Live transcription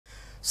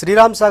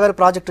Sriram Sagar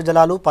project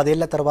జలాలు 10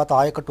 ఏళ్ల తర్వాత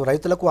ఆయకట్టు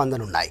రైతులకు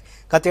అందనున్నాయి.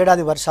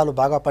 గతేడాది వర్షాలు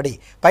బాగా పడి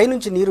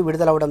పైనుంచి నీరు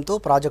విడుదలవడంతో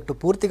ప్రాజెక్టు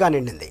పూర్తిగా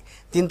నిండింది.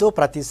 దీంతో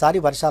ప్రతిసారి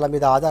వర్షాల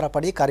మీద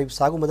ఆధారపడి ఖరీఫ్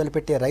సాగు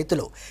మొదలుపెట్టే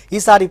రైతులు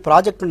ఈసారి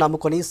ప్రాజెక్టును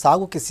నమ్ముకొని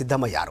సాగుకి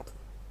సిద్ధమయ్యారు.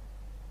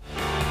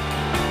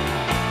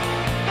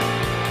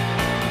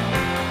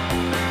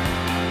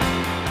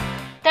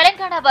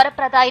 తెలంగాణ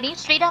వరప్రదాయిని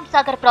శ్రీరామ్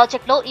సాగర్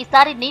ప్రాజెక్టులో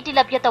ఈసారి నీటి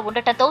లభ్యత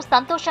ఉండటంతో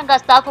సంతోషంగా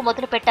సాగు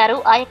మొదలుపెట్టారు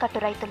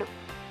ఆయకట్టు రైతులు.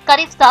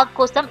 ఖరీఫ్ సాగు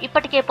కోసం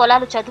ఇప్పటికే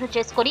పొలాలు చదును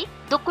చేసుకుని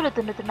దుక్కులు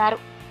దున్నుతున్నారు.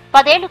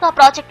 10 ఏళ్లుగా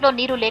ప్రాజెక్టులో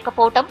నీరు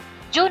లేకపోవడం,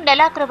 జూన్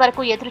నెలాఖరు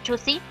వరకు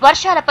ఎదురుచూసి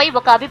వర్షాలపై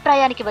ఒక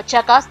అభిప్రాయానికి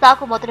వచ్చాక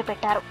సాగు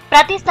మొదలుపెట్టారు.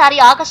 ప్రతిసారి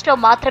ఆగస్టులో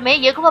మాత్రమే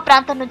ఎగువ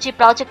ప్రాంతం నుంచి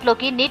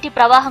ప్రాజెక్టులోకి నీటి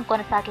ప్రవాహం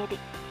కొనసాగేది.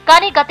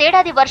 కానీ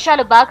గతేడాది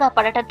వర్షాలు బాగా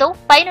పడటంతో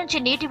పైనుంచి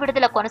నీటి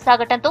విడుదల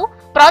కొనసాగటంతో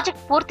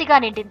ప్రాజెక్టు పూర్తిగా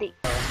నిండింది.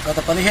 గత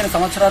 15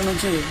 సంవత్సరాల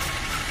నుంచి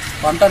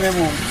పంట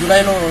మేము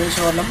జూలైలో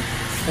వేసేవాళ్ళం.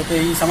 అయితే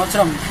ఈ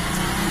సంవత్సరం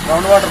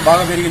గ్రౌండ్ వాటర్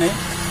బాగా పెరిగినాయి.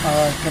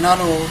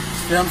 కెనాలు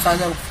శ్రీరామ్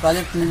సాగర్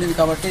ప్రాజెక్టు నిండింది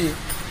కాబట్టి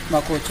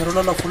మాకు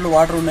చెరువులలో ఫుల్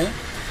వాటర్ ఉన్నాయి.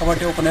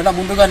 కాబట్టి ఒక నెల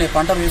ముందుగానే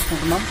పంటలు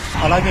వేసుకుంటున్నాం.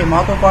 అలాగే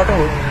మాతో పాటు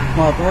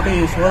మా తోటి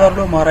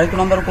సోదరులు, మా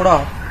రైతులందరూ కూడా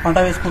పంట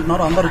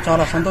వేసుకుంటున్నారు. అందరూ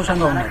చాలా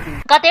సంతోషంగా ఉన్నారు.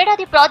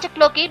 గతేడాది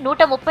ప్రాజెక్టులోకి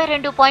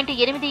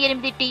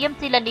 132.88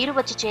 టీఎంసీల నీరు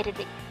వచ్చి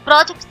చేరింది.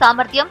 ప్రాజెక్టు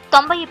సామర్థ్యం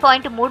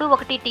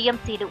 90.31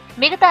 టీఎంసీలు.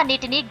 మిగతా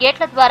నీటిని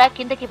గేట్ల ద్వారా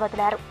కిందకి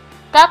వదిలారు.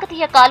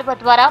 కాకతీయ కాలువ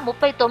ద్వారా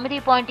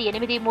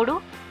 39.83,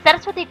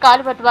 సరస్వతి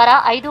కాలువ ద్వారా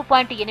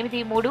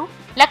 5.83,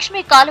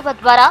 లక్ష్మీ కాలువ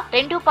ద్వారా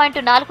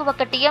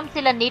 2.41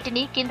 టీఎంసీల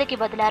నీటిని కిందకి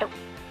వదిలారు.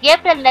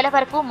 ఏప్రిల్ నెల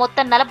వరకు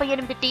మొత్తం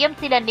 48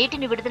 టీఎంసీల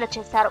నీటిని విడుదల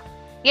చేశారు.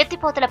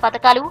 ఎత్తిపోతల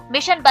పథకాలు,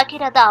 మిషన్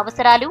భగీరథ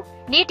అవసరాలు,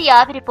 నీటి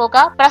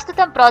ఆవిరిపోగా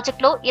ప్రస్తుతం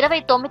ప్రాజెక్టులో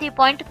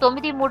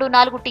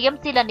 29.934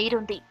 టీఎంసీల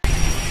నీరుంది.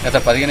 గత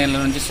 15 ఏళ్ల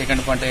నుంచి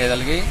సెకండ్ పంట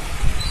వేయడానికి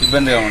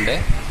ఇబ్బందిగా ఉండే.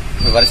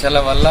 ఇప్పుడు వర్షాల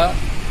వల్ల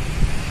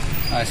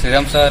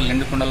శ్రీరామ్ సాగర్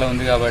లిండుకుండలో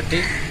ఉంది కాబట్టి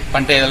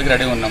పంట వేయడానికి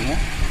రెడీ ఉన్నాము.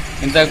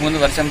 ఇంతకుముందు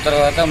వర్షం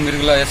తర్వాత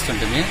మిరుగులో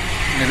వేస్తుంటుంది.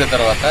 మిరుగు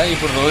తర్వాత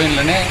ఇప్పుడు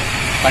రోహిన్లోనే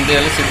పంట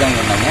వేయడానికి సిద్ధంగా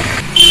ఉన్నాము.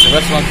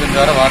 రివర్స్ పంపింగ్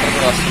ద్వారా వాటర్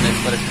కూడా వస్తుంది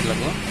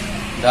పరిస్థితులకు.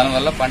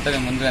 దానివల్ల పంటని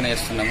ముందుగానే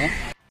వేస్తున్నాము.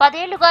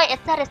 10 ఏళ్లుగా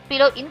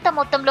ఎస్ఆర్ఎస్పీలో ఇంత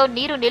మొత్తంలో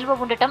నీరు నిల్వ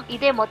ఉండటం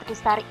ఇదే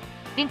మొదటిసారి.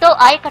 దీంతో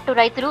ఆయకట్టు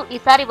రైతులు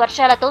ఈసారి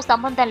వర్షాలతో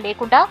సంబంధం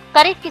లేకుండా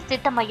ఖరీఫ్ కి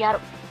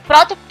సిద్ధమయ్యారు.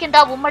 ప్రాజెక్టు కింద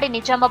ఉమ్మడి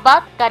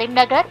నిజామాబాద్,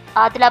 కరీంనగర్,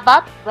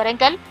 ఆదిలాబాద్,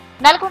 వరంగల్,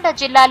 నల్గొండ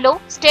జిల్లాల్లో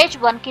స్టేజ్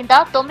 1 కింద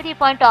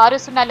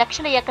 9.60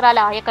 లక్షల ఎకరాల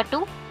ఆయకట్టు,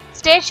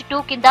 స్టేజ్ 2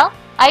 కింద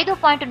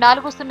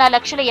 5.40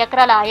 లక్షల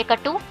ఎకరాల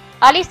ఆయకట్టు,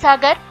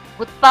 అలీసాగర్,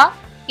 ఉత్పా,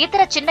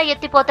 ఇతర చిన్న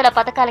ఎత్తిపోతల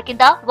పథకాల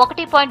కింద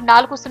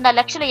 1.40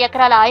 లక్షల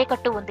ఎకరాల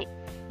ఆయకట్టు ఉంది.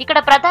 ఇక్కడ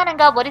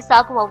ప్రధానంగా వరి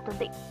సాగు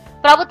అవుతుంది.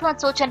 ప్రభుత్వం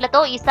సూచనలతో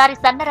ఈసారి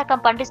సన్న రకం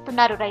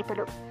పండిస్తున్నారు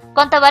రైతులు.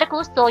 కొంతవరకు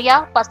సోయా,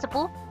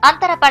 పసుపు,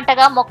 అంతర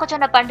పంటగా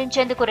మొక్కజొన్న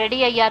పండించేందుకు రెడీ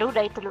అయ్యారు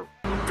రైతులు.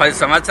 10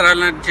 సంవత్సరాల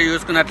నుంచి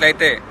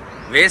చూసుకున్నట్లయితే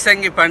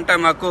వేసంగి పంట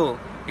మాకు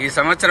ఈ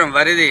సంవత్సరం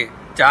వరిది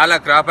చాలా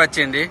క్రాప్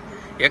వచ్చింది.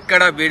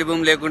 ఎక్కడ బీడు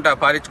భూమి లేకుండా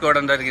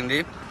పారించుకోవడం జరిగింది.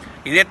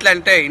 ఇది ఎట్లా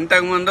అంటే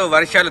ఇంతకుముందు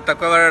వర్షాలు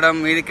తక్కువ పడడం,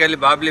 మీదికెళ్ళి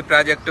బాబ్లీ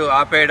ప్రాజెక్టు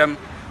ఆపేయడం,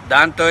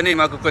 దాంతో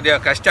మాకు కొద్దిగా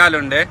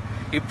కష్టాలుండే.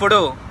 ఇప్పుడు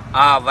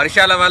ఆ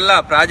వర్షాల వల్ల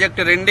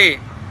ప్రాజెక్టు రెండి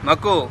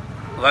మాకు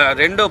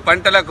 2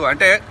 పంటలకు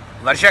అంటే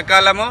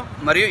వర్షాకాలము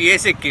మరియు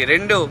ఏసిక్కి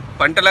 2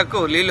 పంటలకు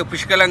నీళ్లు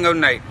పుష్కలంగా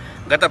ఉన్నాయి.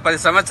 గత 10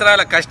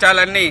 సంవత్సరాల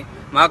కష్టాలన్నీ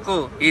మాకు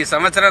ఈ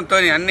సంవత్సరంతో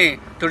అన్ని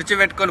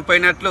తుడిచిపెట్టుకొని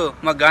పోయినట్లు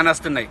మాకు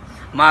గానొస్తున్నాయి.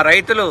 మా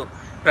రైతులు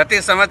ప్రతి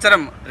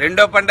సంవత్సరం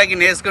 2వ పంటకి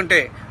నేసుకుంటే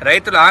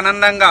రైతులు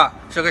ఆనందంగా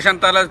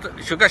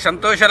సుఖ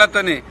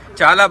సంతోషాలతో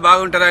చాలా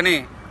బాగుంటారని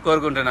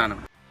కోరుకుంటున్నాను.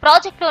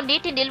 ప్రాజెక్టులో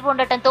నీటి నిల్వ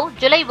ఉండటంతో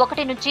జూలై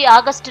 1 నుంచి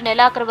ఆగస్టు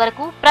నెలాఖరు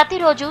వరకు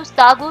ప్రతిరోజు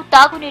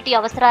తాగునీటి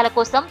అవసరాల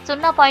కోసం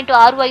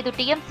 0.65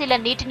 టీఎంసీల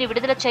నీటిని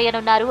విడుదల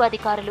చేయనున్నారు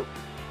అధికారులు.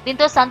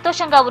 దీంతో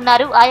సంతోషంగా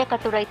ఉన్నారు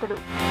ఆయకట్టు రైతులు.